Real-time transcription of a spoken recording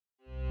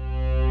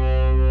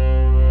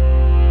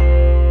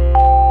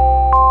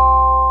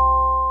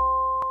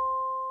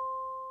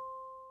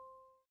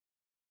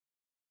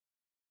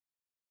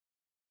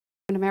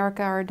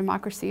America, our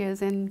democracy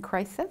is in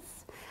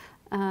crisis.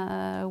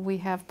 We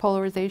have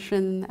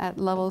polarization at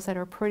levels that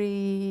are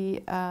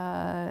pretty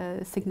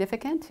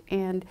significant,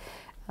 and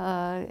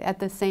at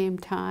the same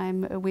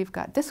time we've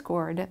got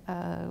discord,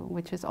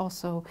 which is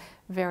also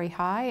very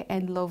high,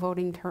 and low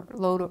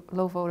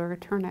voter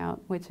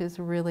turnout, which is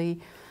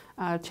really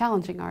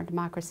challenging our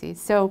democracy.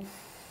 So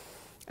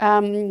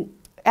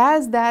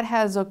as that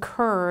has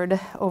occurred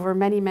over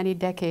many, many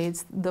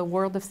decades, the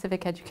world of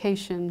civic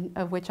education,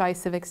 of which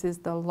iCivics is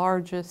the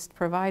largest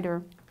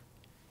provider,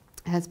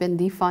 has been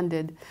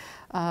defunded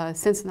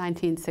since the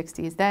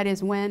 1960s. That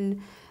is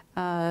when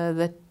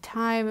the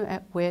time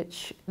at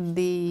which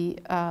the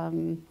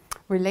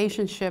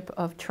relationship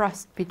of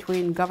trust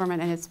between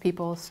government and its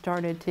people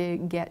started to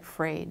get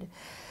frayed.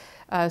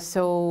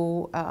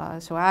 So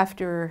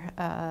after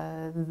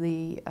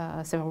the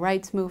civil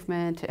rights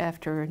movement,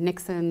 after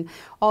Nixon,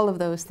 all of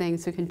those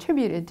things who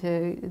contributed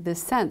to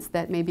this sense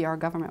that maybe our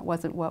government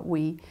wasn't what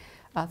we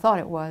thought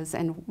it was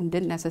and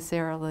didn't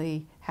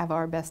necessarily have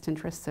our best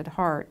interests at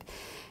heart.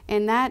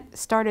 And that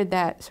started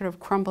that sort of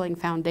crumbling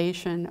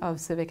foundation of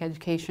civic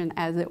education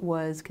as it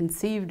was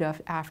conceived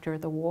of after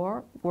the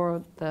war,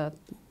 or the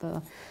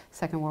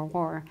Second World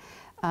War.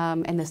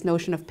 And this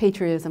notion of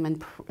patriotism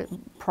and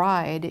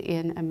pride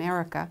in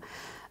America.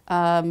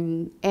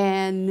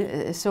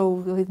 And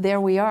so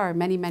there we are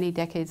many, many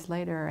decades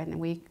later, and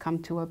we come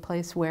to a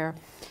place where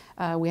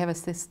we have a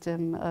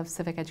system of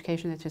civic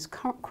education that's just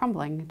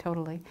crumbling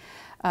totally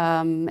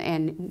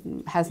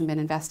and hasn't been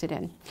invested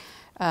in.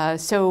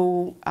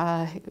 So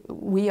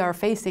we are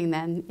facing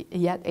then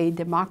yet a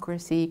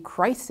democracy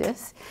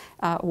crisis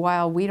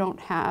while we don't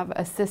have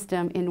a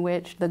system in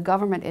which the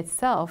government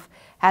itself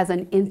has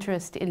an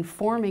interest in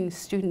forming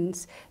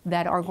students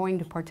that are going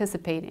to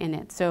participate in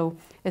it. So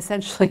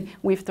essentially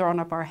we've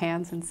thrown up our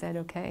hands and said,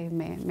 okay,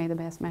 may the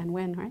best man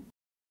win, right?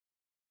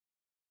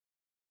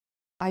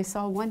 I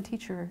saw one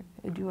teacher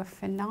do a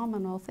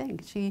phenomenal thing.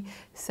 She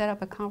set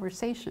up a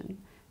conversation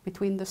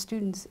between the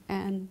students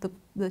and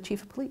the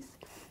chief of police.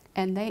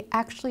 And they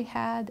actually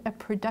had a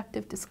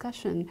productive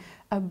discussion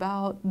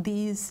about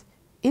these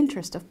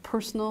interests of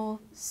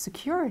personal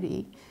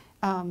security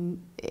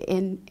and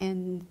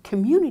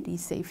community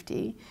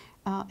safety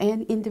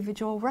and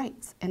individual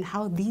rights, and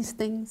how these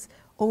things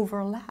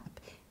overlap,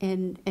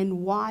 and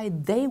why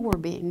they were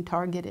being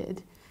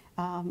targeted.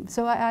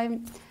 So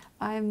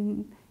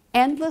I'm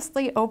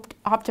endlessly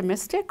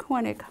optimistic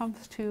when it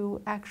comes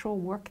to actual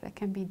work that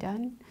can be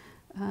done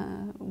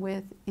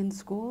in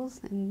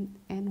schools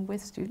and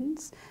with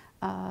students,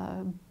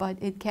 but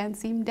it can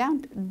seem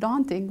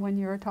daunting when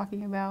you're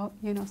talking about,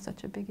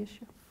 such a big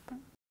issue.